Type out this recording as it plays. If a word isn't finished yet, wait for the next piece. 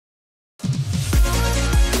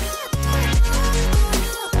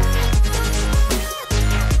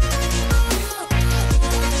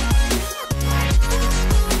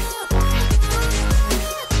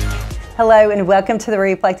Hello and welcome to the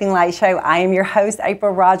Reflecting Light Show. I am your host,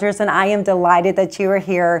 April Rogers, and I am delighted that you are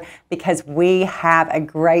here because we have a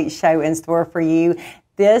great show in store for you.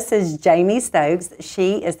 This is Jayme Stokes.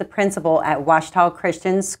 She is the principal at Ouachita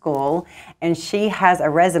Christian School, and she has a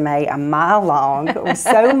resume a mile long with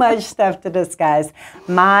so much stuff to discuss.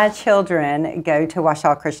 My children go to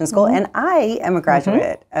Ouachita Christian School, and I am a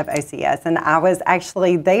graduate of OCS, and I was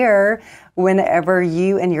actually there whenever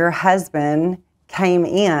you and your husband came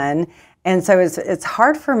in. And so it's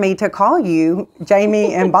hard for me to call you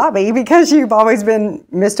Jayme and Bobby because you've always been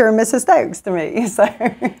Mr. and Mrs. Stokes to me. So,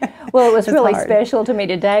 well, it was really special to me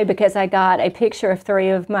today because I got a picture of 3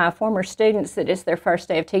 of my former students that it's their first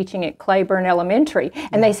day of teaching at Claiborne Elementary.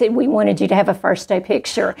 And they said, we wanted you to have a first day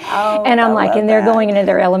picture. Oh, and I'm like, and they're going into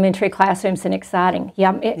their elementary classrooms and exciting.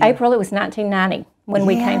 April, it was 1990. When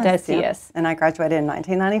we came to OCS. And I graduated in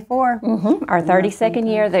 1994. Our 32nd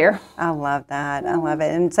year there. I love that. I love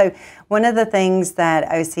it. And so one of the things that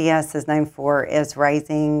OCS is known for is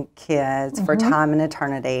raising kids for time and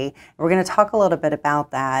eternity. We're going to talk a little bit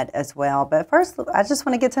about that as well. But first, I just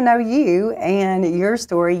want to get to know you and your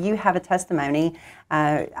story. You have a testimony.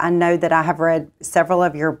 I know that I have read several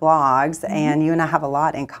of your blogs, and you and I have a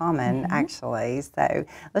lot in common, actually. So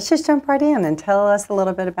let's just jump right in and tell us a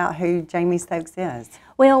little bit about who Jayme Stokes is.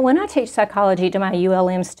 Well, when I teach psychology to my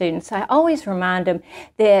ULM students, I always remind them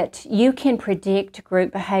that you can predict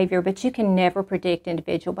group behavior, but you can never predict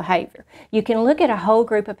individual behavior. You can look at a whole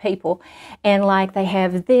group of people and like they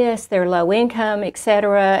have this, they're low income,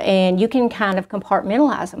 etc., and you can kind of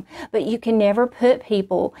compartmentalize them, but you can never put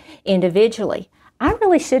people individually. I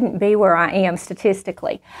really shouldn't be where I am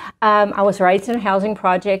statistically. I was raised in a housing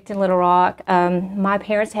project in Little Rock. My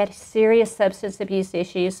parents had serious substance abuse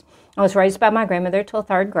issues. I was raised by my grandmother till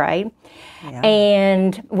 3rd grade.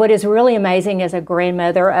 And what is really amazing as a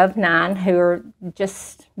grandmother of 9, who are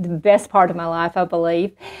just the best part of my life, I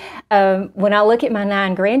believe, when I look at my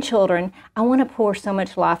 9 grandchildren, I want to pour so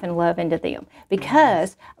much life and love into them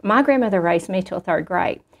because my grandmother raised me till 3rd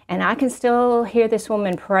grade. And I can still hear this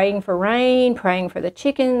woman praying for rain, praying for the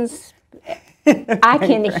chickens. I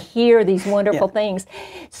can hear these wonderful things.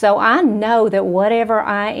 So I know that whatever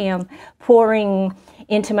I am pouring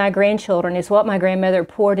into my grandchildren is what my grandmother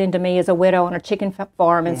poured into me as a widow on a chicken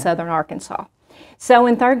farm in southern Arkansas. So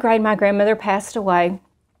in 3rd grade, my grandmother passed away,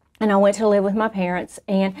 and I went to live with my parents.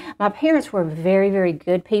 And my parents were very, very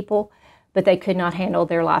good people, but they could not handle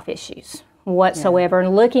their life issues whatsoever.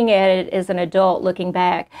 And looking at it as an adult, looking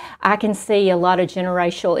back, I can see a lot of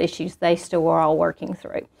generational issues they still were all working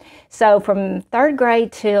through. So from 3rd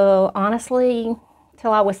grade till, honestly,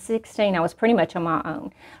 till I was 16, I was pretty much on my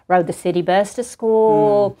own. Rode the city bus to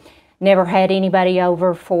school, never had anybody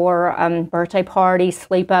over for birthday parties,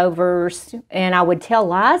 sleepovers, and I would tell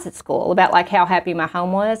lies at school about like how happy my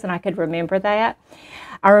home was, and I could remember that.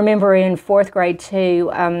 I remember in 4th grade too,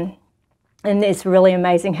 and it's really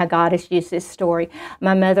amazing how God has used this story.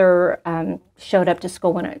 My mother showed up to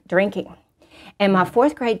school drinking, and my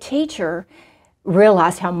 4th grade teacher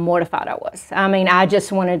realized how mortified I was. I mean, I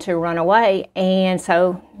just wanted to run away, and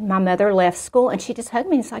so my mother left school, and she just hugged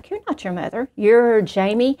me and was like, "You're not your mother. You're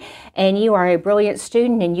Jayme, and you are a brilliant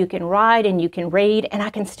student, and you can write, and you can read," and I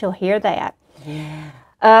can still hear that.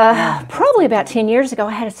 Probably about 10 years ago,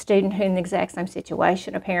 I had a student who in the exact same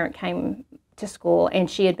situation. A parent came to school and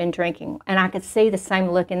she had been drinking, and I could see the same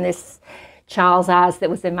look in this child's eyes that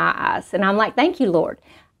was in my eyes, and I'm like, thank you, Lord.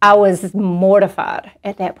 I was mortified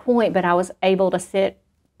at that point, but I was able to sit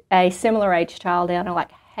a similar age child down and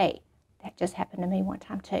like, hey, that just happened to me one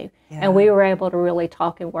time too. And we were able to really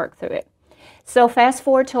talk and work through it. So fast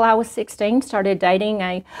forward till I was 16, started dating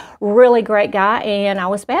a really great guy, and I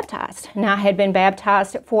was baptized. Now I had been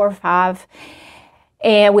baptized at 4 or 5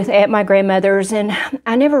 and at my grandmother's, and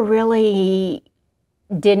I never really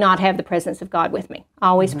did not have the presence of God with me. I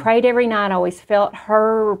always prayed every night. I always felt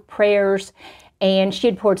her prayers, and she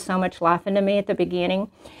had poured so much life into me at the beginning.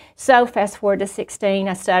 So fast forward to 16,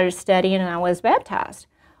 I started studying, and I was baptized.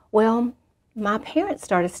 Well, my parents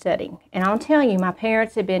started studying, and I'll tell you, my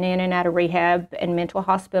parents had been in and out of rehab and mental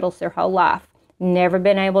hospitals their whole life. Never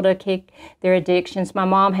been able to kick their addictions. My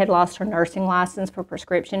mom had lost her nursing license for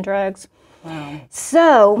prescription drugs. Wow.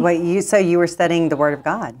 So wait, you were studying the Word of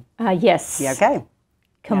God? Yes. Yeah, okay.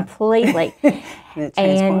 Completely. It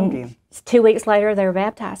transformed you. 2 weeks later, they were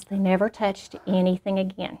baptized. They never touched anything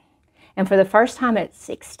again. And for the first time at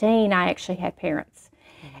 16, I actually had parents.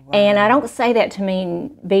 Wow. And I don't say that to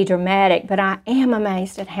be dramatic, but I am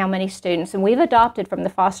amazed at how many students, and we've adopted from the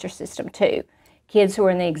foster system too, kids who were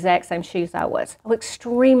in the exact same shoes I was.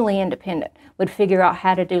 Extremely independent, would figure out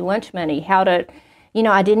how to do lunch money, how to,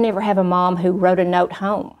 I didn't ever have a mom who wrote a note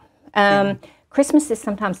home. Christmases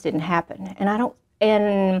sometimes didn't happen,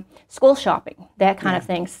 and school shopping, that kind of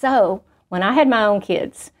thing. So when I had my own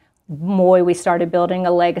kids, boy, we started building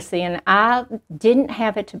a legacy, and I didn't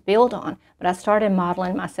have it to build on, but I started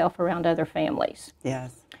modeling myself around other families.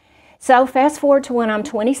 Yes. So fast forward to when I'm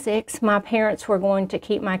 26, my parents were going to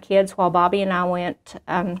keep my kids while Bobby and I went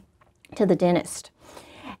to the dentist.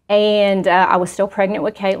 And I was still pregnant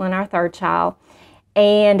with Caitlin, our third child.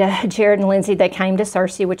 And Jared and Lindsay, they came to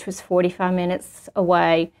Searcy, which was 45 minutes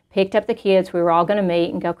away, picked up the kids. We were all going to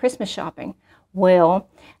meet and go Christmas shopping. Well,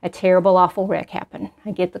 a terrible, awful wreck happened.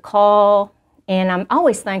 I get the call, and I'm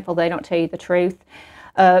always thankful they don't tell you the truth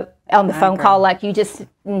on the phone call, like, you just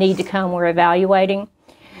need to come, we're evaluating.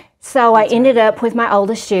 So I ended up with my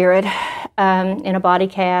oldest, Jared, in a body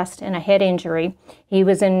cast and a head injury. He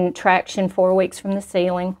was in traction 4 weeks from the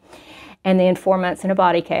ceiling, and then 4 months in a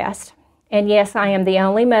body cast. And yes, I am the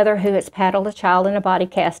only mother who has paddled a child in a body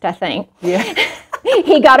cast, I think. Yeah.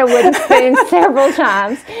 He got a wooden spoon several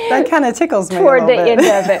times. That kind of tickles me toward a the little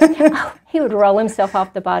bit. end of it. Oh, he would roll himself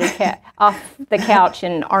off the off the couch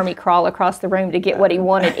and army crawl across the room to get what he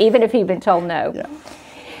wanted, even if he'd been told no. Yeah.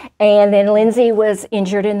 And then Lindsay was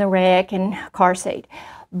injured in the wreck and car seat.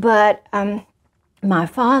 But my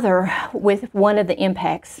father, with one of the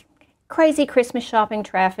impacts, crazy Christmas shopping,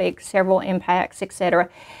 traffic, several impacts, etc.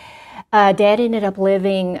 Dad ended up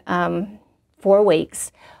living 4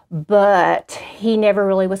 weeks, but he never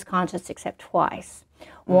really was conscious except twice.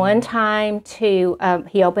 One time,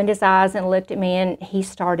 he opened his eyes and looked at me, and he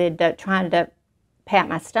started trying to pat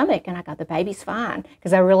my stomach, and I go, the baby's fine,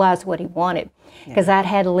 because I realized what he wanted. Because I'd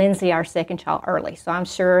had Lindsay, our second child, early, so I'm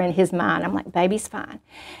sure in his mind, I'm like, baby's fine.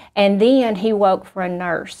 And then he woke for a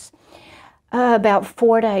nurse. About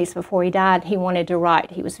 4 days before he died, he wanted to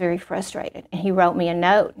write. He was very frustrated, and he wrote me a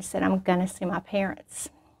note and said, I'm going to see my parents.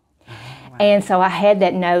 Wow. And so I had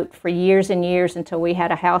that note for years and years until we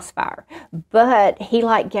had a house fire. But he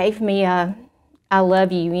gave me a I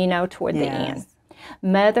love you, toward the end.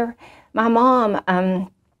 Mother, my mom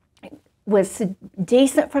was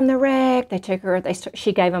decent from the wreck. They took her,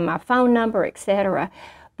 she gave them my phone number, etc.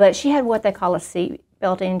 But she had what they call a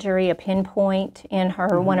seatbelt injury, a pinpoint in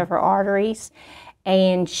her, one of her arteries.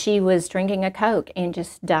 And she was drinking a Coke and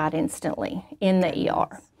just died instantly in the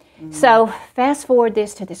ER. So fast forward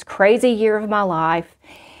to this crazy year of my life,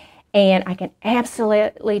 and I can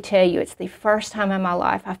absolutely tell you it's the first time in my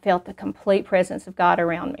life I felt the complete presence of God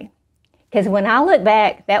around me. Because when I look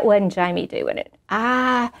back, that wasn't Jayme doing it.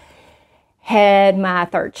 I had my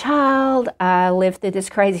third child. I lived through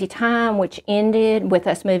this crazy time, which ended with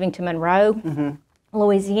us moving to Monroe,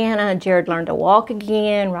 Louisiana. Jared learned to walk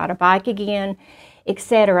again, ride a bike again,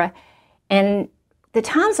 etc. And the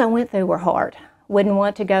times I went through were hard. Wouldn't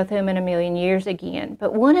want to go through them in a million years again.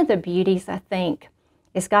 But one of the beauties, I think,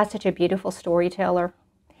 is God's such a beautiful storyteller.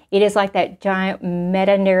 It is like that giant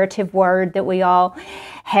meta-narrative word that we all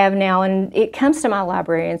have now, and it comes to my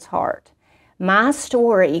librarian's heart. My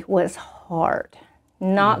story was hard.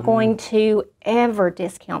 Not going to ever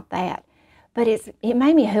discount that. But it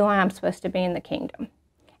made me who I am supposed to be in the kingdom.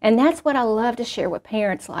 And that's what I love to share with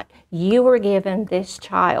parents, like, you were given this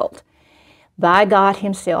child by God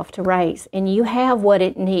himself to raise, and you have what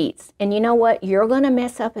it needs. And you know what? You're going to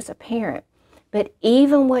mess up as a parent, but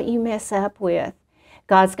even what you mess up with,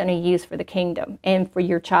 God's going to use for the kingdom and for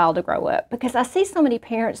your child to grow up. Because I see so many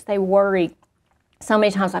parents, they worry so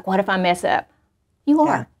many times, like, what if I mess up? You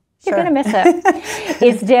are. You're going to mess up.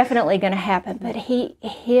 It's definitely going to happen. But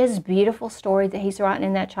his beautiful story that he's writing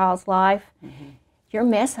in that child's life, your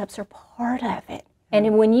mess ups are part of it.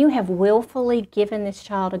 And when you have willfully given this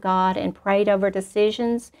child to God and prayed over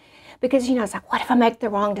decisions, because, it's like, what if I make the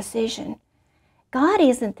wrong decision? God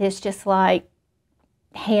isn't this just like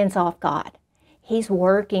hands-off God. He's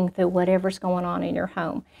working through whatever's going on in your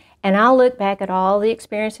home. And I'll look back at all the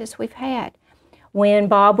experiences we've had. When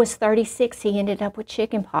Bob was 36, he ended up with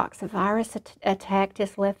chickenpox. A virus attacked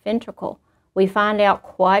his left ventricle. We find out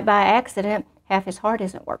quite by accident, half his heart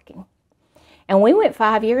isn't working. And we went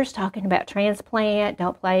 5 years talking about transplant,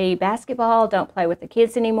 don't play basketball, don't play with the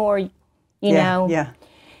kids anymore, you know. Yeah.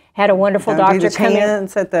 Had a wonderful doctor come in.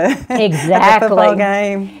 At the, exactly. at the football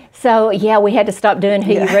game. So, yeah, we had to stop doing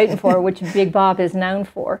who you're rooting for, which Big Bob is known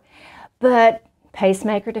for. But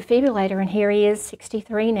pacemaker, defibrillator, and here he is,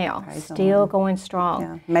 63 now, still going strong.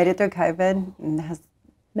 Yeah. Made it through COVID.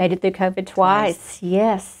 Made it through COVID twice,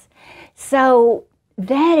 yes. So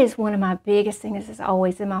that is one of my biggest things that's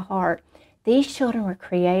always in my heart. These children were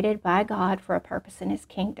created by God for a purpose in his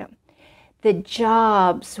kingdom. The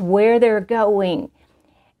jobs, where they're going,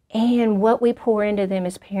 and what we pour into them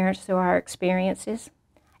as parents through our experiences.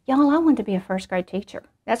 Y'all, I wanted to be a first grade teacher.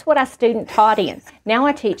 That's what I student taught in. Now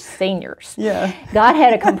I teach seniors. Yeah. God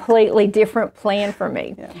had a completely different plan for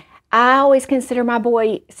me. Yeah. I always consider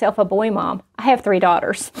myself a boy mom. I have 3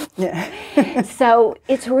 daughters. Yeah. So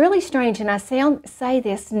it's really strange, and I say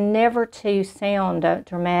this never to sound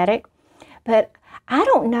dramatic, but I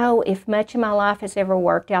don't know if much of my life has ever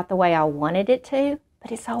worked out the way I wanted it to, but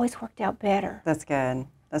it's always worked out better. That's good.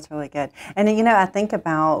 That's really good. And you know, I think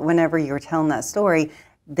about whenever you were telling that story,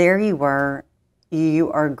 there you were, you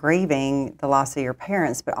are grieving the loss of your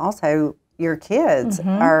parents, but also your kids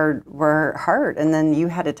were hurt, and then you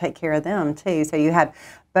had to take care of them too. So you had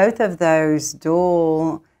both of those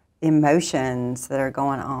dual emotions that are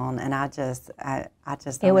going on, and I just don't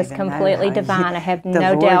It was even completely know divine. I have the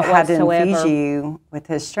no Lord doubt had to whatsoever. infuse you with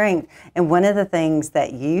His strength. And one of the things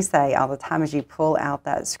that you say all the time is you pull out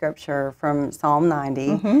that scripture from Psalm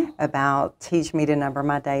 90 about teach me to number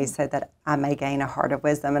my days so that I may gain a heart of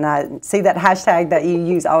wisdom. And I see that hashtag that you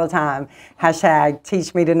use all the time, hashtag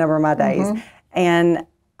teach me to number my days. And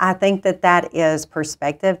I think that that is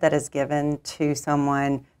perspective that is given to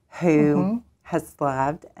someone who has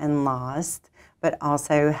loved and lost, but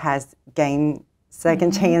also has gained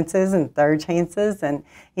second chances and third chances, and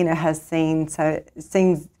you know, has seen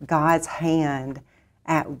God's hand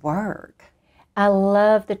at work. I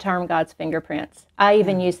love the term God's fingerprints. I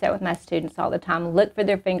even use that with my students all the time. Look for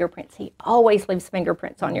their fingerprints. He always leaves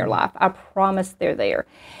fingerprints on your life. I promise they're there.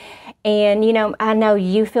 And, you know, I know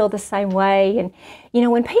you feel the same way. And, you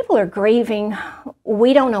know, when people are grieving,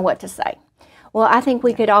 we don't know what to say. Well, I think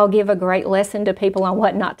we could all give a great lesson to people on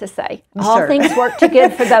what not to say. All things work to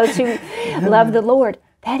good for those who love the Lord.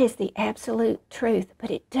 That is the absolute truth, but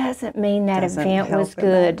it doesn't mean that event was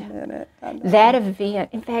good. That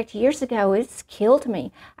event, in fact, years ago, it's killed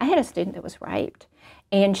me. I had a student that was raped,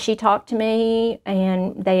 and she talked to me,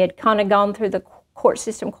 and they had kind of gone through the court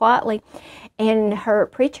system quietly, and her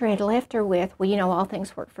preacher had left her with, well, you know, all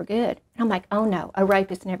things work for good. And I'm like, oh no, a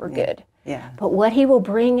rape is never good. Yeah. But what He will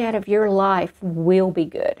bring out of your life will be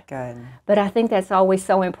good. Good. But I think that's always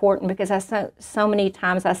so important, because so many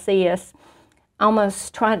times I see us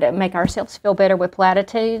almost trying to make ourselves feel better with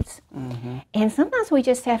platitudes. And sometimes we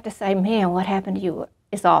just have to say, man, what happened to you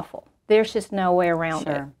is awful. There's just no way around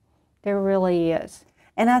it. There really is.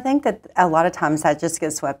 And I think that a lot of times that just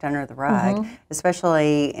gets swept under the rug,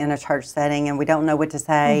 especially in a church setting, and we don't know what to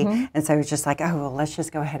say. And so it's just like, oh, well, let's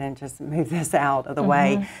just go ahead and just move this out of the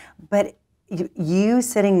way. But you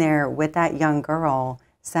sitting there with that young girl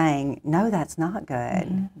saying, no, that's not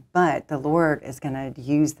good, but the Lord is going to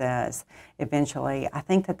use this eventually. I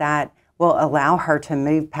think that that will allow her to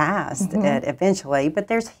move past it eventually, but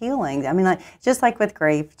there's healing. I mean, like, just like with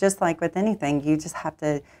grief, just like with anything, you just have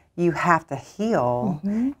to, heal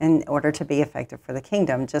in order to be effective for the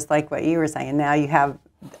kingdom. Just like what you were saying, now you have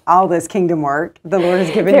all this kingdom work. The Lord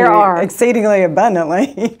has given you exceedingly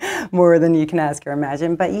abundantly, more than you can ask or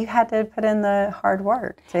imagine, but you had to put in the hard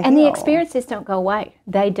work to And heal. the experiences don't go away.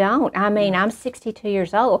 They don't. I mean, I'm 62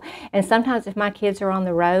 years old, and sometimes if my kids are on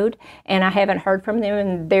the road and I haven't heard from them,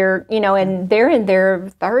 and they're, you know, and they're in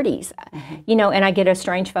their 30s, you know, and I get a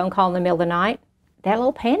strange phone call in the middle of the night, that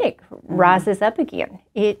little panic rises up again.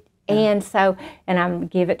 And so, and I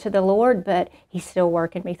give it to the Lord, but He's still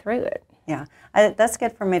working me through it. Yeah, that's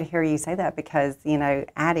good for me to hear you say that, because, you know,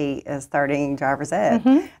 Addie is starting driver's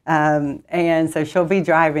ed. And so she'll be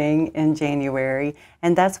driving in January.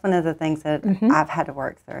 And that's one of the things that I've had to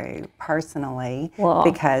work through personally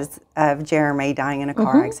because of Jayme dying in a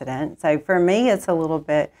car accident. So for me, it's a little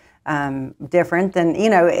bit different than, you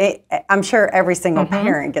know, I'm sure every single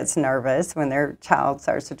parent gets nervous when their child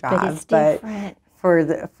starts to drive. But it's different.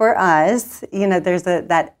 For us, you know, there's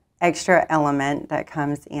that extra element that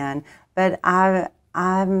comes in. But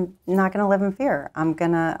I'm not going to live in fear. I'm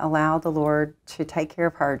going to allow the Lord to take care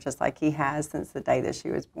of her just like He has since the day that she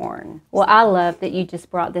was born. Well, I love that you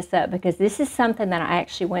just brought this up, because this is something that I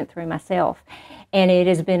actually went through myself, and it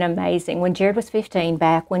has been amazing. When Jared was 15,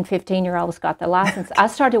 back when 15-year-olds got the license, I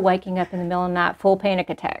started waking up in the middle of the night, full panic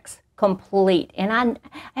attacks, complete. And I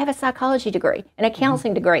have a psychology degree and a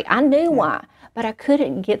counseling degree. I knew why, but I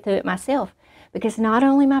couldn't get through it myself. Because not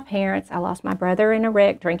only my parents, I lost my brother in a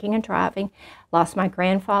wreck, drinking and driving, lost my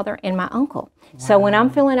grandfather and my uncle. So when I'm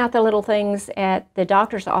filling out the little things at the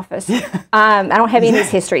doctor's office, I don't have any of these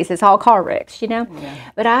histories. It's all car wrecks, you know.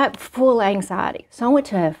 But I had full anxiety. So I went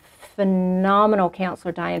to a phenomenal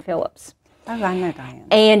counselor, Diane Phillips. Oh, I know Diane.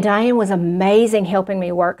 And Diane was amazing helping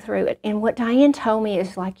me work through it. And what Diane told me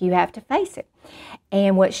is, like, you have to face it.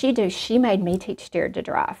 And what she did, she made me teach Jared to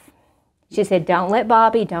drive. She said, don't let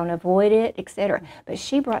Bobby, don't avoid it, etc. But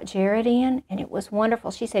she brought Jared in, and it was wonderful.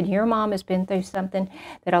 She said, your mom has been through something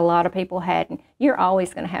that a lot of people hadn't. You're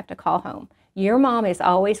always going to have to call home. Your mom is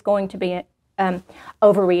always going to be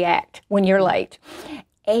overreact when you're late.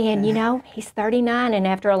 And, you know, he's 39, and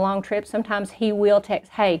after a long trip, sometimes he will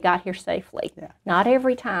text, hey, got here safely. Yeah. Not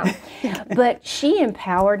every time. But she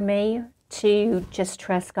empowered me to just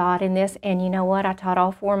trust God in this. And you know what? I taught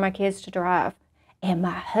all 4 of my kids to drive. And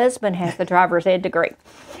my husband has the driver's ed degree.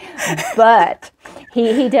 But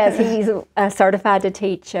he does. He's certified to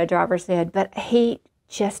teach driver's ed. But he,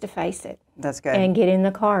 just to face it. That's good. And get in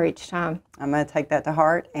the car each time. I'm going to take that to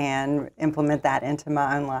heart and implement that into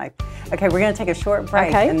my own life. Okay, we're going to take a short break,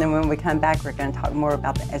 okay. And then when we come back, we're going to talk more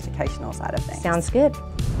about the educational side of things. Sounds good.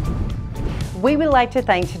 We would like to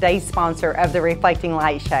thank today's sponsor of the Reflecting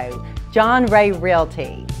Light Show, John Ray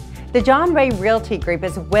Realty. The John Ray Realty Group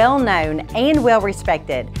is well known and well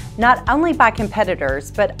respected, not only by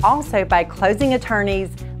competitors, but also by closing attorneys,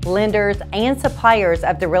 lenders, and suppliers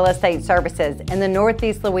of the real estate services in the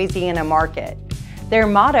Northeast Louisiana market. Their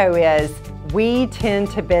motto is, we tend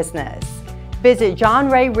to business. Visit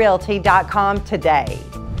johnrayrealty.com today.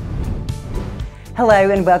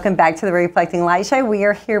 Hello and welcome back to the Reflecting Light Show. We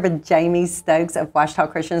are here with Jayme Stokes of Ouachita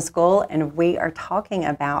Christian School, and we are talking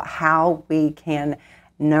about how we can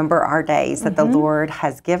number our days that the Lord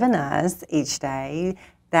has given us each day,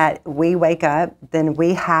 that we wake up, then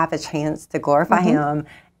we have a chance to glorify Him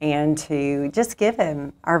and to just give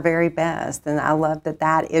Him our very best. And I love that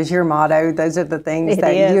that is your motto. Those are the things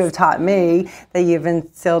that you have taught me, that you've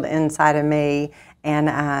instilled inside of me. And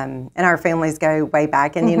our families go way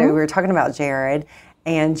back. And, you know, we were talking about Jared,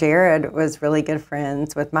 and Jared was really good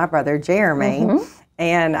friends with my brother, Jayme.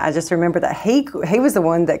 And I just remember that he was the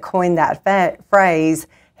one that coined that phrase,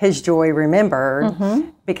 his joy remembered,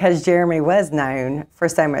 because Jayme was known for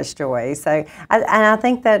so much joy. So, I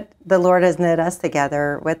think that the Lord has knit us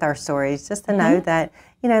together with our stories just to know that,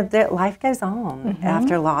 you know, that life goes on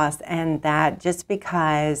after loss, and that just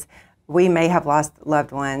because we may have lost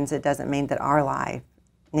loved ones, it doesn't mean that our life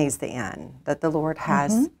needs to end, that the Lord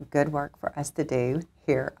has good work for us to do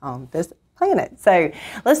here on this planet. So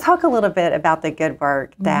let's talk a little bit about the good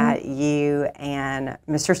work that you and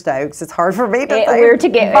Mr. Stokes, it's hard for me to say, we're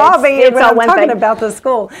together. Bobby, it's when all I'm one talking thing. about the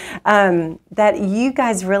school, that you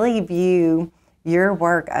guys really view your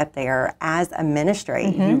work up there as a ministry.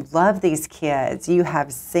 You love these kids. You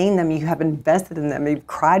have seen them. You have invested in them. You've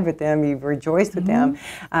cried with them. You've rejoiced with them.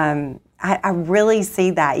 I really see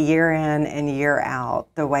that year in and year out,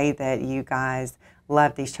 the way that you guys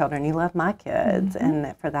love these children. You love my kids,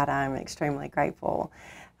 and for that I'm extremely grateful.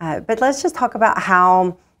 But let's just talk about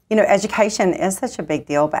how, you know, education is such a big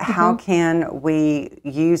deal, but how can we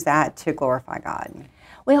use that to glorify God?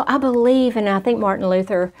 Well, I believe, and I think Martin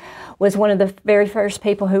Luther was one of the very first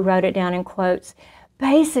people who wrote it down in quotes,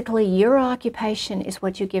 basically your occupation is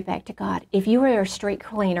what you give back to God. If you are a street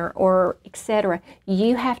cleaner or etc.,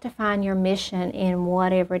 you have to find your mission in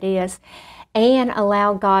whatever it is and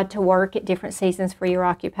allow God to work at different seasons for your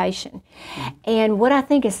occupation. And what I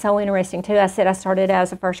think is so interesting too, I said I started out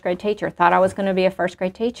as a first grade teacher, thought I was going to be a first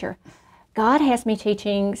grade teacher. God has me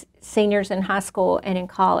teaching seniors in high school and in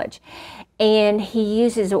college, and He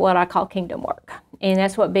uses what I call kingdom work, and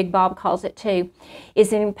that's what Big Bob calls it too,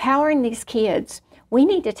 is in empowering these kids. We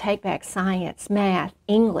need to take back science, math,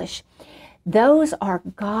 English. Those are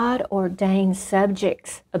God-ordained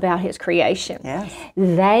subjects about His creation. Yes.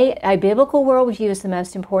 A biblical worldview is the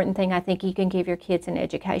most important thing I think you can give your kids in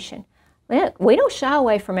education. We don't shy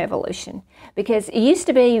away from evolution, because it used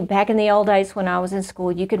to be back in the old days when I was in school,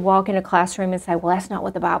 you could walk in a classroom and say, well, that's not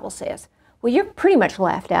what the Bible says. Well, you're pretty much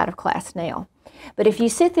laughed out of class now. But if you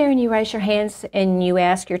sit there and you raise your hands and you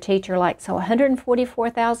ask your teacher, like, so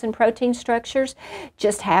 144,000 protein structures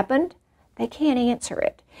just happened, they can't answer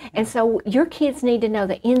it. And so your kids need to know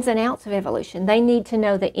the ins and outs of evolution. They need to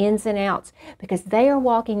know the ins and outs, because they are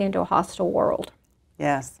walking into a hostile world.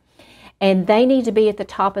 Yes. And they need to be at the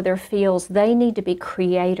top of their fields. They need to be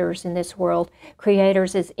creators in this world.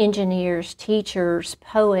 Creators as engineers, teachers,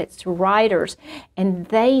 poets, writers. And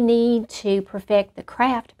they need to perfect the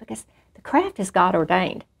craft, because the craft is God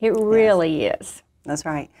ordained. It really is. That's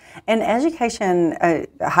right. And education,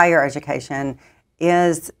 higher education,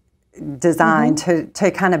 is designed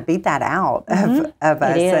to kind of beat that out of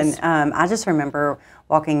us. And I just remember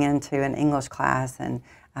walking into an English class, and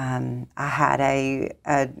I had a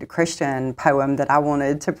Christian poem that I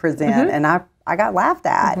wanted to present, and I got laughed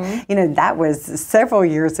at. You know, that was several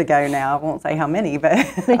years ago now. I won't say how many, but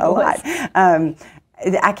a lot.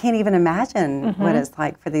 I can't even imagine what it's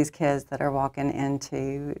like for these kids that are walking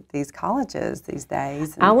into these colleges these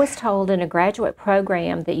days. I was told in a graduate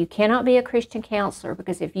program that you cannot be a Christian counselor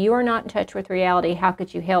because if you are not in touch with reality, how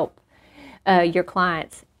could you help your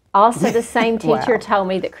clients? Also, the same teacher told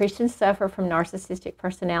me that Christians suffer from narcissistic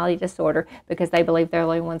personality disorder because they believe they're the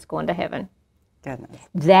only ones going to heaven. Goodness.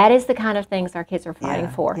 That is the kind of things our kids are fighting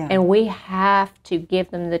for. Yeah. And we have to give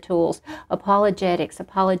them the tools. Apologetics.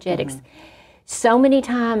 So many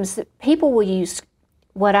times people will use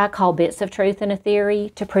what I call bits of truth in a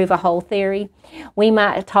theory to prove a whole theory. We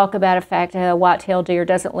might talk about a fact a white-tailed deer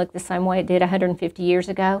doesn't look the same way it did 150 years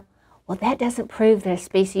ago. Well, that doesn't prove that a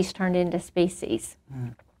species turned into species.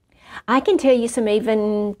 I can tell you some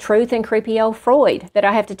even truth in creepy old Freud that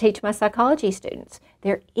I have to teach my psychology students.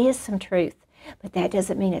 There is some truth, but that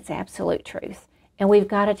doesn't mean it's absolute truth. And we've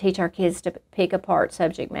got to teach our kids to pick apart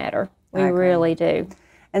subject matter. We really do.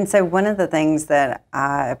 And so one of the things that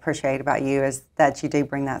I appreciate about you is that you do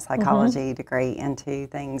bring that psychology degree into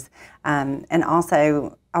things. And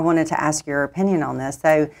also, I wanted to ask your opinion on this.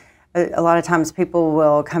 So a lot of times people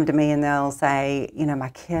will come to me and they'll say, you know, my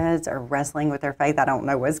kids are wrestling with their faith. I don't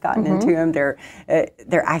know what's gotten into them. They're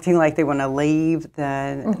acting like they want to leave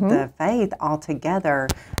the faith altogether.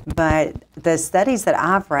 But the studies that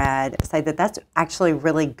I've read say that that's actually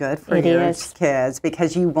really good for your kids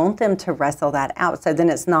because you want them to wrestle that out. So then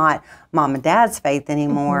it's not mom and dad's faith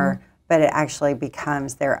anymore, but it actually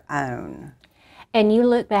becomes their own. And you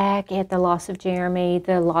look back at the loss of Jeremy,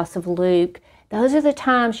 the loss of Luke. Those are the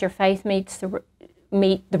times your faith the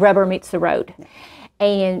rubber meets the road.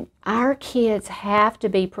 And our kids have to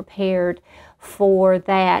be prepared for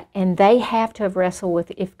that, and they have to have wrestled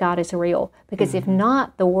with if God is real, because if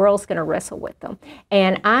not, the world's going to wrestle with them.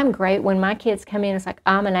 And I'm great when my kids come in, it's like,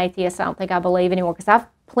 I'm an atheist, I don't think I believe anymore, because I've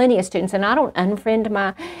plenty of students, and I don't unfriend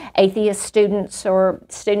my atheist students or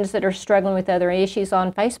students that are struggling with other issues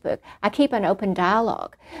on Facebook. I keep an open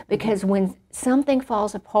dialogue, because when something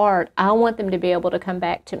falls apart, I want them to be able to come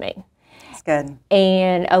back to me. Good.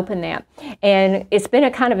 And open that. And it's been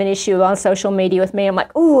a kind of an issue on social media with me. I'm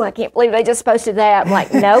like, ooh, I can't believe they just posted that. I'm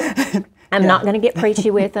like, nope, I'm not going to get preachy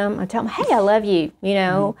with them. I tell them, hey, I love you, you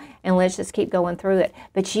know, and let's just keep going through it.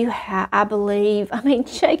 But I believe,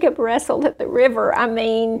 Jacob wrestled at the river.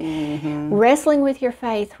 Wrestling with your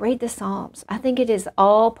faith, read the Psalms. I think it is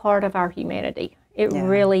all part of our humanity. It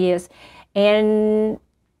really is. And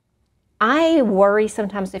I worry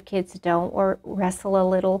sometimes if kids don't wrestle a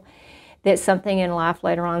little, that something in life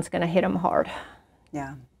later on is going to hit them hard.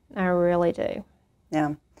 Yeah. I really do.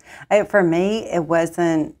 Yeah. For me, it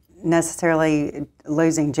wasn't necessarily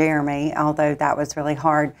losing Jeremy, although that was really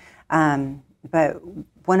hard. But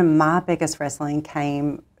one of my biggest wrestling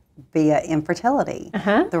came via infertility.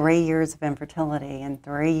 3 years of infertility and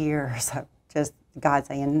 3 years of just God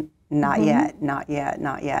saying, not yet, not yet,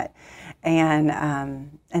 not yet. And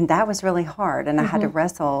that was really hard. And I had to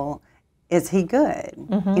wrestle. Is he good?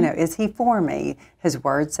 You know, is he for me? His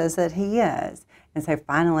word says that he is. And so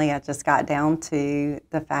finally I just got down to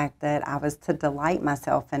the fact that I was to delight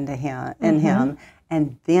myself in him,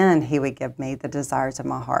 and then he would give me the desires of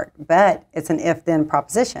my heart. But it's an if-then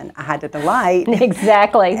proposition. I had to delight.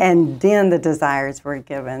 Exactly. And then the desires were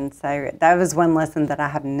given. So that was one lesson that I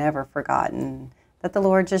have never forgotten, that the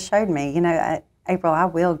Lord just showed me. You know, April, I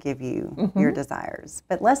will give you your desires,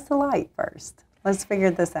 but let's delight first. Let's figure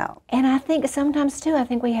this out. And I think sometimes, too, I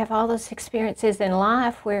think we have all those experiences in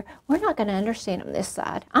life where we're not going to understand them this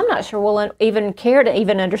side. I'm not sure we'll even care to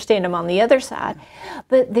even understand them on the other side.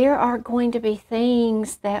 But there are going to be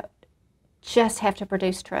things that just have to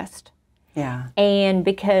produce trust. Yeah. And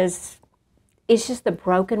because it's just the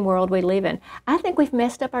broken world we live in. I think we've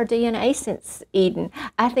messed up our DNA since Eden.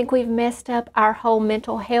 I think we've messed up our whole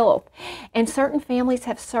mental health. And certain families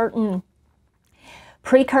have certain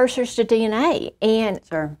precursors to DNA, and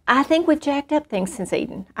I think we've jacked up things since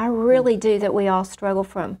Eden. I really do, that we all struggle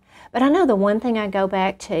from. But I know the one thing I go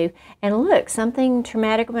back to, and look, something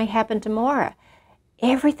traumatic may happen tomorrow.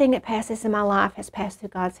 Everything that passes in my life has passed through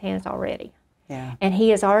God's hands already. Yeah. And He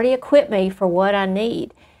has already equipped me for what I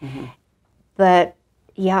need. But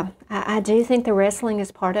yeah, I do think the wrestling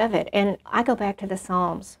is part of it. And I go back to the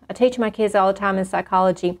Psalms. I teach my kids all the time in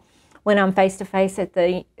psychology. When I'm face-to-face at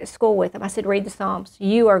the school with them, I said, read the Psalms.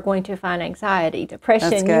 You are going to find anxiety,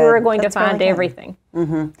 depression. You are going to find everything.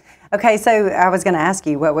 Okay, so I was going to ask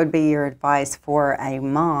you, what would be your advice for a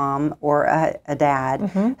mom or a dad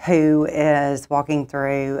who is walking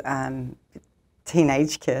through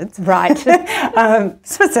teenage kids. Right.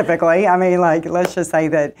 Specifically, I mean, like, let's just say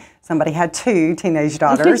that somebody had 2 teenage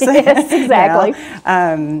daughters. Yes, exactly.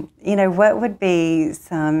 You know, what would be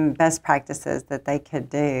some best practices that they could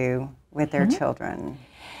do with their children?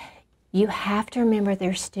 You have to remember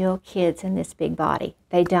they're still kids in this big body.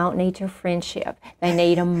 They don't need your friendship. They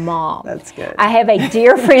need a mom. That's good. I have a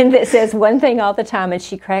dear friend that says one thing all the time, and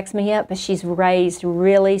she cracks me up, but she's raised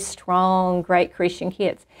really strong, great Christian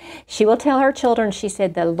kids. She will tell her children, she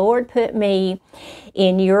said, the Lord put me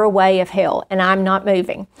in your way of hell, and I'm not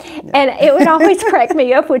moving. Yeah. And it would always crack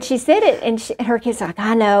me up when she said it, and her kids are like,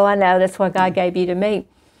 I know, that's what God gave you to me.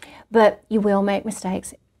 But you will make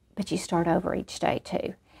mistakes, but you start over each day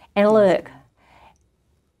too. And look,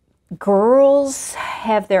 girls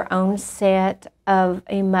have their own set of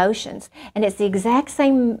emotions, and it's the exact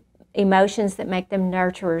same emotions that make them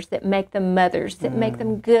nurturers, that make them mothers, that make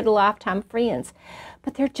them good lifetime friends.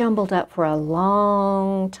 But they're jumbled up for a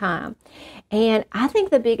long time. And I think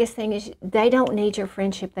the biggest thing is they don't need your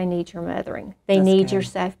friendship, they need your mothering. They need your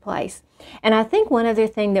safe place. And I think one other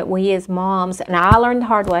thing that we as moms, and I learned the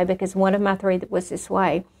hard way because one of my 3 that was this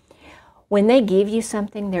way, when they give you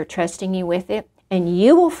something, they're trusting you with it, and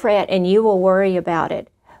you will fret and you will worry about it,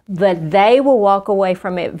 but they will walk away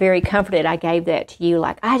from it very comforted. I gave that to you,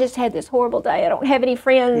 like, I just had this horrible day. I don't have any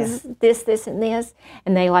friends, this, and this.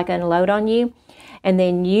 And they like unload on you, and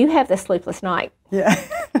then you have the sleepless night. Yeah.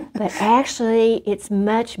 But actually, it's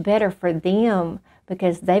much better for them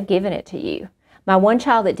because they've given it to you. My one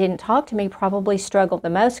child that didn't talk to me probably struggled the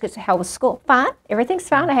most because how was school? Fine, everything's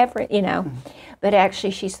fine, I have, you know. But actually,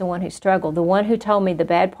 she's the one who struggled. The one who told me the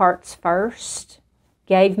bad parts first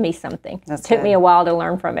gave me something. It took me a while to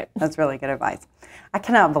learn from it. That's really good advice. I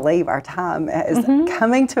cannot believe our time is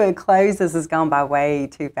coming to a close. This has gone by way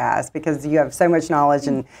too fast because you have so much knowledge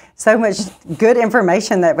and so much good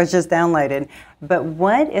information that was just downloaded. But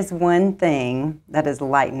what is one thing that is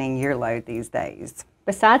lightening your load these days?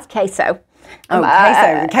 Besides queso. Oh,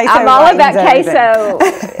 queso. I'm all about queso.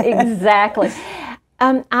 Exactly.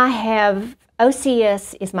 I have,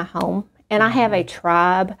 OCS is my home, and I have a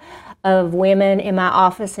tribe of women in my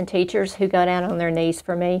office and teachers who go down on their knees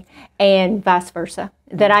for me, and vice versa,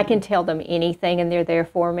 that I can tell them anything and they're there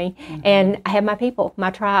for me. And I have my people, my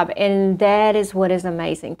tribe, and that is what is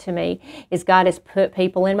amazing to me, is God has put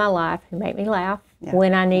people in my life who make me laugh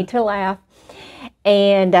when I need to laugh.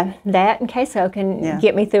 And that and queso can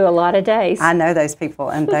get me through a lot of days. I know those people,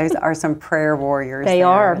 and those are some prayer warriors. They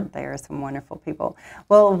are. They are some wonderful people.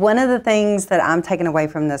 Well, one of the things that I'm taking away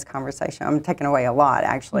from this conversation, I'm taking away a lot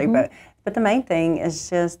actually, but the main thing is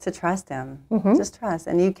just to trust Him. Just trust.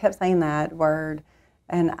 And you kept saying that word,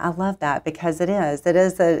 and I love that because it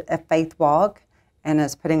is a faith walk, and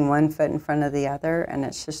it's putting one foot in front of the other, and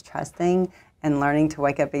it's just trusting and learning to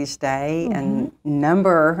wake up each day and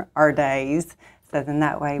number our days, so then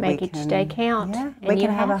that way make we can each day count. Yeah, we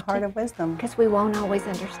can have a heart of wisdom. Because we won't always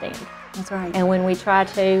understand. That's right. And when we try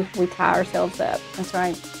to, we tie ourselves up. That's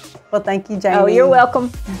right. Well, thank you, Jayme. Oh, you're welcome.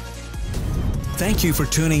 Thank you for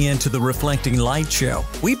tuning in to the Reflecting Light Show.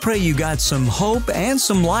 We pray you got some hope and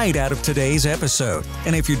some light out of today's episode.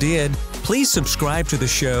 And if you did, please subscribe to the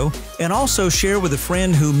show and also share with a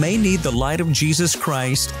friend who may need the light of Jesus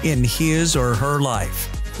Christ in his or her life.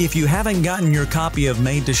 If you haven't gotten your copy of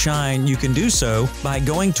Made to Shine, you can do so by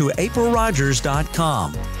going to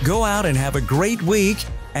aprilrogers.com. Go out and have a great week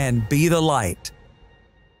and be the light.